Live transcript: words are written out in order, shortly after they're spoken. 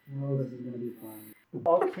this is gonna be fun.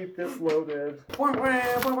 I'll keep this loaded. I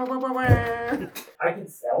can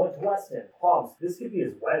sell it to Weston. Hobbs, this could be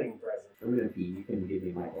his wedding present. I'm gonna pee. You can give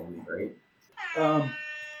me my only, right?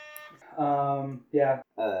 Yeah.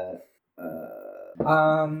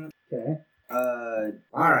 Okay.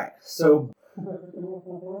 Alright, so... You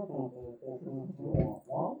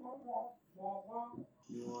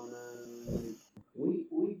wanna...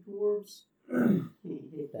 Wheat dwarves?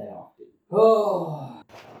 Hit that often. Oh.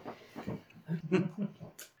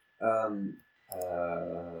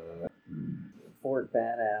 Fort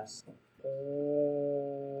Badass.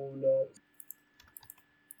 Oh, no.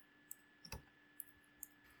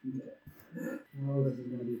 Oh, this is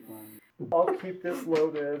gonna be fun. I'll keep this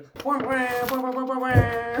loaded.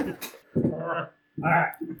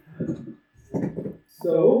 Alright.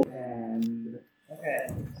 So, and... Okay.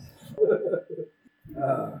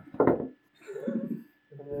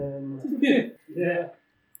 And then... yeah.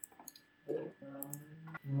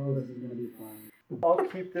 Oh, this is gonna be fun. I'll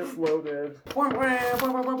keep this loaded.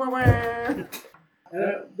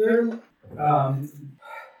 There's... Alright.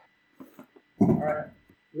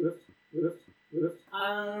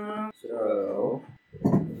 So...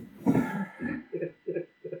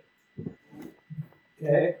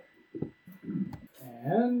 Okay.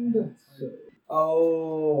 And... So...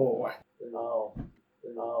 Oh...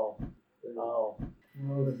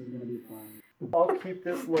 Oh, this is gonna be fun. I'll keep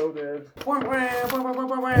this loaded.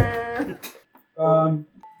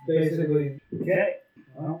 Basically... Okay.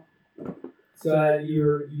 Well... So,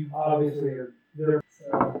 you obviously are... There.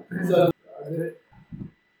 So...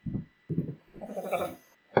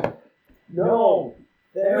 No!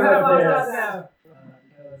 There it is!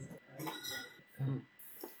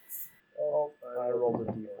 Oh, I rolled a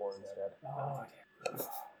d4 instead. Oh,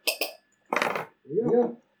 yeah.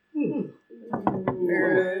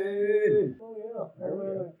 Good. Oh,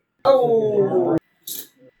 yeah. Oh!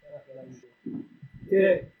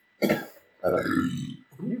 Okay.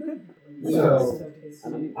 You could... So,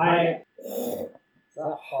 I... Is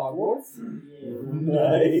that Hogwarts?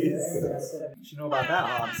 Nice. What you know about that,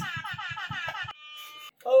 Hobbs?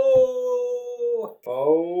 Oh!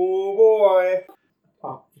 Oh boy!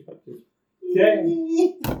 Okay.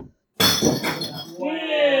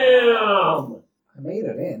 Damn! I made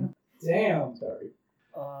it in. Damn. Sorry.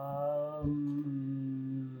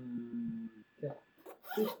 Yeah.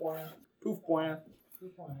 Poof point. Let's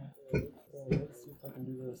see if I can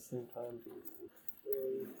do this at the same time.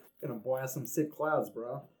 Gonna boil some sick clouds,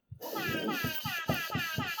 bro.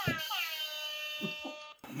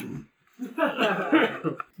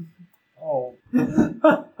 Oh. Is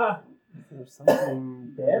there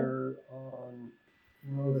something better on...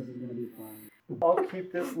 Oh, this is gonna be fun. I'll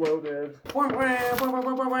keep this loaded. You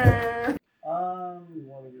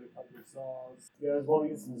want to get a couple of saws. You guys want to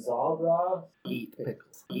get some saw, bro? Eat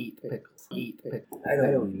pickles. I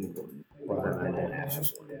don't need one. Well, I don't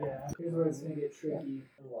actually. Yeah. Here's where it's gonna get tricky.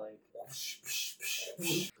 Like...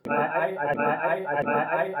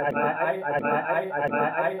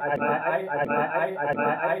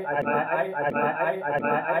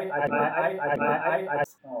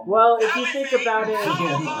 Well, if you think about it...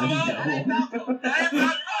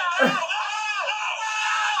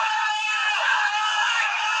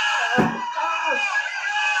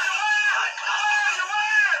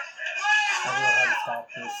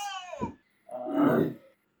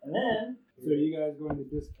 And then... So are you guys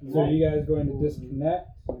going to disconnect?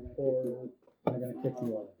 Or am I gonna kick you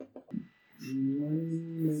off? When